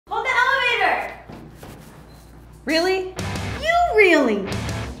Really? You really?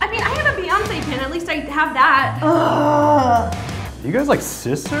 I mean, I have a Beyonce pin. At least I have that. Ugh. You guys like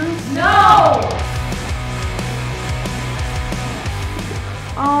sisters? No!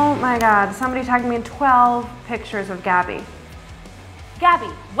 Oh my God, somebody tagged me in 12 pictures of Gaby. Gaby,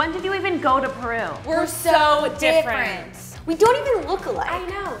 when did you even go to Peru? We're so different. We don't even look alike. I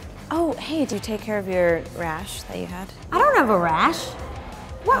know. Oh, hey, did you take care of your rash that you had? I don't have a rash.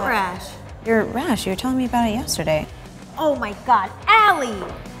 What rash? Your rash, you were telling me about it yesterday. Oh my God, Allie!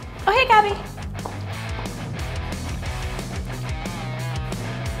 Oh, hey, Gaby.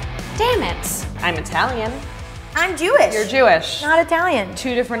 Damn it. I'm Italian. I'm Jewish. You're Jewish. Not Italian.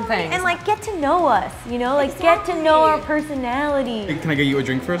 Two different things. And like, get to know us, you know? Like, get to know our personality. Hey, can I get you a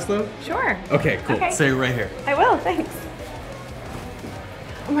drink first, though? Sure. Okay, cool. Okay. Say it right here. I will, thanks.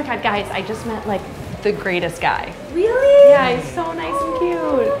 Oh my God, guys, I just met like the greatest guy. Really? Yeah, he's so nice and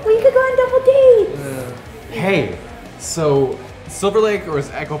cute. We could go on double dates. Hey, so Silver Lake or is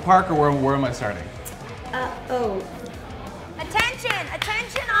Echo Park or where am I starting? Oh. Attention,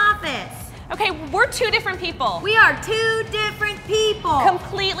 attention office. Okay, we're two different people. We are two different people.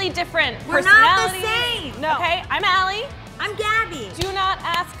 Completely different We're not the personalities. same. No. Okay, I'm Allie. I'm Gaby. Do not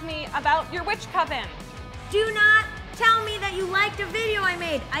ask me about your witch coven. Do not tell me that you liked a video I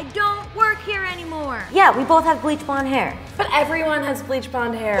made. I don't work here anymore. Yeah, we both have bleach blonde hair. But everyone has bleach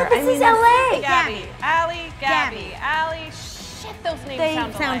blonde hair. But this is LA. Gaby, Allie, Gaby, Gaby. Allie. Shit, those names They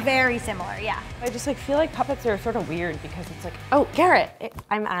sound alike. very similar, yeah. I just like feel like puppets are sort of weird because it's like, oh, Garrett,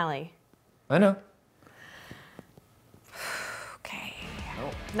 I'm Allie. I know. Okay.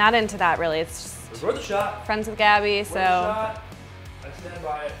 Not into that really. It's just It's worth a shot. friends with Gaby, Worth so a shot. I stand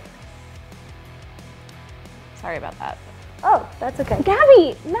by it. sorry about that. Oh, that's okay.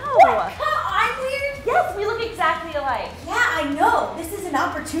 Gaby, no. What? I'm weird? Yes, we look exactly alike. Yeah, I know. This is an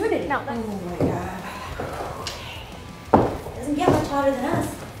opportunity. No. Oh my God. Doesn't get much hotter than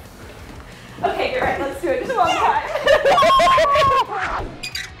us.